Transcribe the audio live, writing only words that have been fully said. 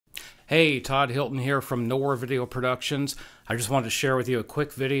Hey, Todd Hilton here from Nowhere Video Productions. I just wanted to share with you a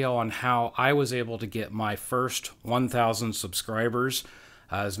quick video on how I was able to get my first 1,000 subscribers.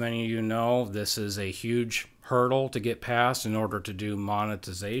 As many of you know, this is a huge hurdle to get past in order to do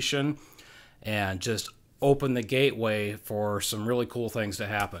monetization and just open the gateway for some really cool things to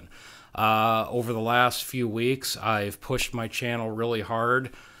happen. Over the last few weeks, I've pushed my channel really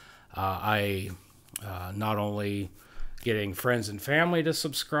hard. Not only getting friends and family to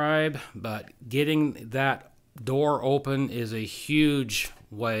subscribe, but getting that door open is a huge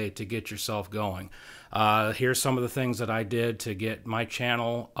way to get yourself going. Here's some of the things that I did to get my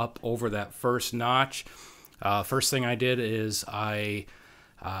channel up over that first notch. First thing I did is I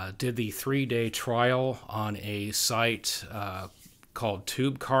did the 3-day trial on a site called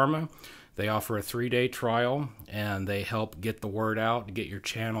Tube Karma. They offer a 3-day trial and they help get the word out to get your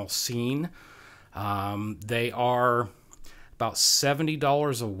channel seen. They are about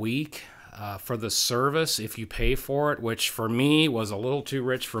 $70 a week for the service if you pay for it, which for me was a little too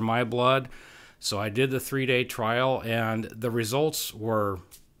rich for my blood. So I did the 3-day trial and the results were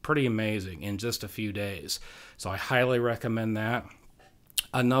pretty amazing in just a few days. So I highly recommend that.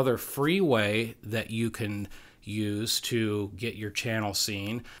 Another free way that you can use to get your channel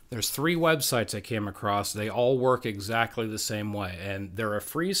seen. There's 3 websites I came across. They all work exactly the same way, and they're a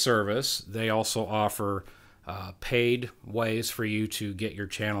free service. They also offer paid ways for you to get your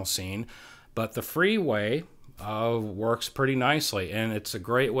channel seen, but the free way works pretty nicely, and it's a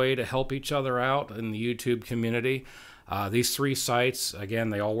great way to help each other out in the YouTube community. These 3 sites, again,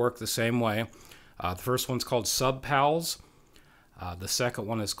 they all work the same way. The first one's called SubPals. The second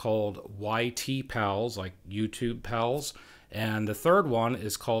one is called YT Pals, like YouTube Pals, and the third one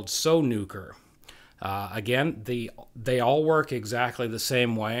is called SoNuker. Again, they all work exactly the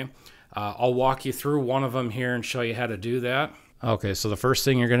same way. I'll walk you through one of them here and show you how to do that. Okay, so the first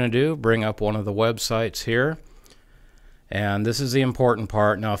thing you're going to do, bring up one of the websites here. And this is the important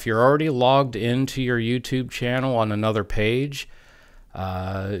part. Now, if you're already logged into your YouTube channel on another page,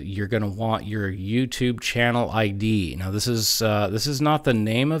 you're going to want your YouTube channel ID. Now, this is not the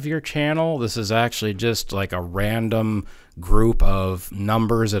name of your channel. This is actually just like a random group of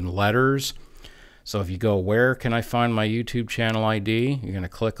numbers and letters. So if you go, where can I find my YouTube channel ID? You're going to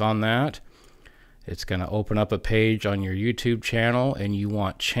click on that. It's going to open up a page on your YouTube channel, and you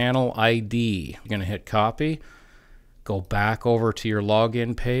want channel ID. You're going to hit copy, go back over to your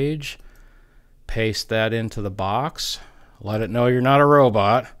login page, paste that into the box, let it know you're not a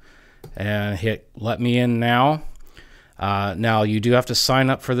robot, and hit let me in now. Now you do have to sign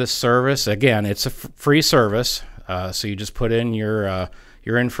up for this service. Again, it's a free service, so you just put in your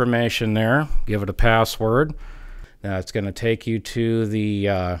information there, give it a password. Now it's going to take you to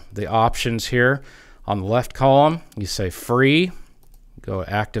the options here. On the left column, you say free, go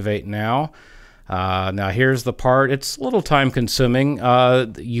activate now. Now here's the part, it's a little time consuming.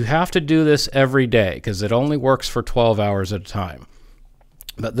 You have to do this every day because it only works for 12 hours at a time.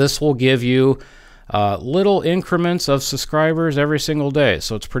 But this will give you little increments of subscribers every single day,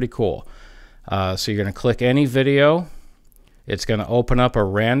 so it's pretty cool. So you're going to click any video. It's going to open up a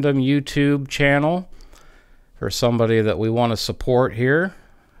random YouTube channel for somebody that we want to support here.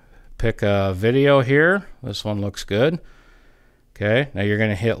 Pick a video here. This one looks good. Okay, now you're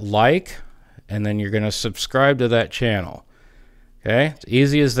going to hit like, and then you're going to subscribe to that channel. Okay, it's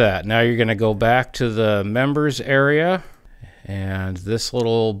easy as that. Now you're going to go back to the members area, and this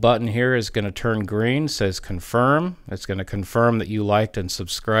little button here is going to turn green, says confirm. It's going to confirm that you liked and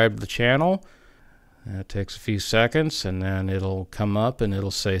subscribed to the channel. That takes a few seconds, and then it'll come up and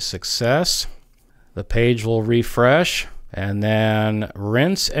it'll say success. The page will refresh, and then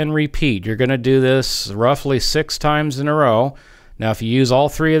rinse and repeat. You're going to do this roughly 6 times in a row. Now, if you use all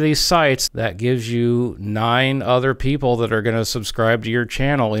 3 of these sites, that gives you 9 other people that are going to subscribe to your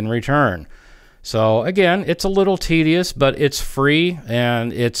channel in return. So again, it's a little tedious, but it's free,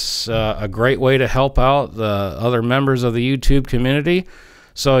 and it's a great way to help out the other members of the YouTube community.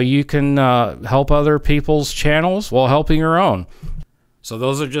 So you can help other people's channels while helping your own. So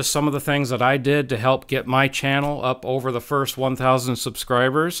those are just some of the things that I did to help get my channel up over the first 1,000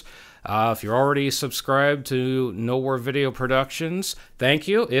 subscribers. If you're already subscribed to Nowhere Video Productions, thank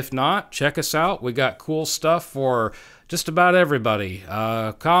you. If not, check us out. We got cool stuff for just about everybody.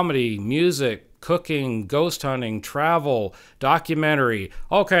 Comedy, music, cooking, ghost hunting, travel, documentary,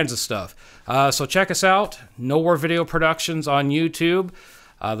 all kinds of stuff. So check us out, Nowhere Video Productions on YouTube.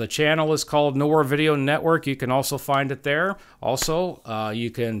 The channel is called Nowhere Video Network. You can also find it there. Also, you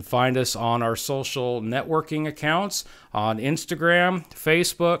can find us on our social networking accounts on Instagram,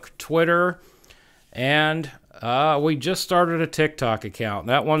 Facebook, Twitter, And we just started a TikTok account.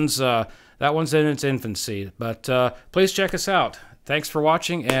 That one's in its infancy, but please check us out. Thanks for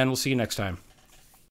watching, and we'll see you next time.